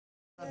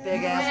A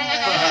big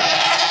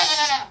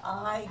ass.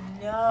 I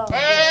know.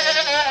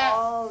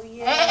 Oh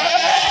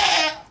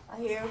yeah.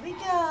 Here we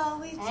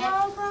go. It's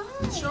all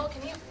right. Joel,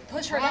 can you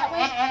push her that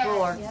way?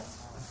 Floor. Yep.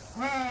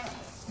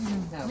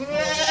 No.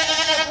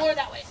 Floor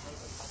that way.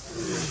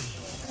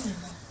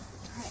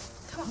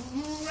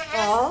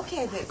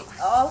 Okay, baby.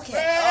 Okay.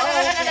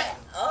 Okay.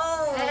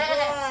 All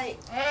right.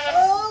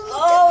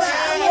 Oh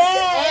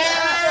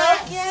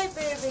yes. Okay,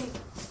 baby.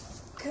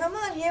 Come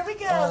on. Here we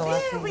go.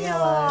 There we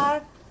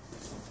are.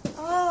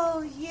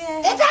 Oh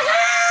yes. It's a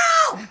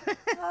girl!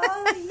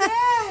 Oh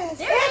yes.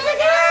 It's a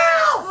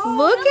girl! Oh,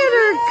 Look at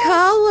her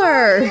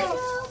color.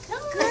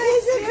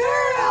 It's a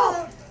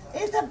girl.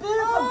 It's a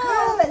beautiful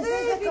girl. It's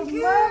like a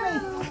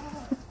mermaid.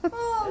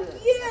 Oh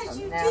yes,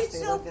 you did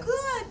so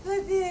good,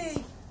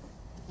 baby.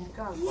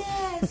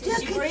 Yes.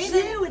 Is she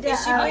breathing?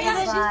 Is she breathing?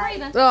 She's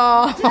breathing.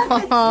 Oh,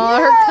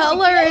 her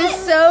color is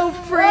so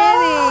pretty.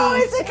 Oh,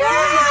 it's a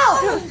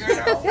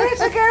girl.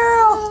 It's a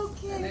girl.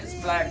 And it's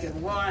black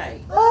and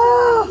white.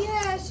 Oh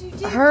yes, you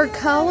did. Her good.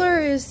 color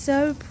is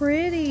so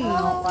pretty. I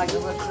don't like the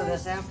looks of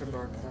this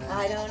afterbirth.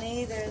 I don't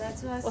either.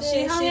 That's what I said. Well,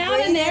 she hung out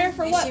breathing? in there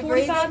for Is what, she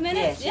 45 breathing?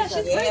 minutes? Yeah,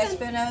 she's Yeah, it's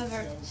breathing. been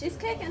over. She's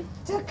kicking.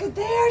 Look at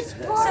there,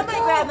 Sparkle. Somebody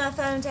grab my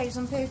phone and take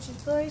some pictures,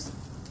 please.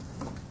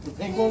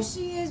 There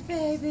she is,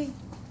 baby.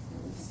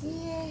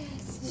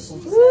 Yes.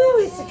 Ooh,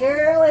 it's a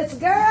girl, it's a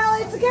girl,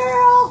 it's a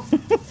girl.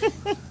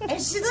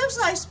 And she looks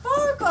like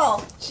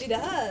Sparkle. She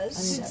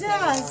does. She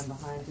does.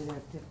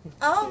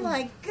 Oh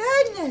my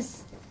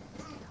goodness.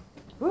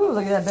 Ooh,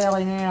 look at that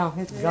belly now.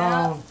 It's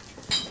gone.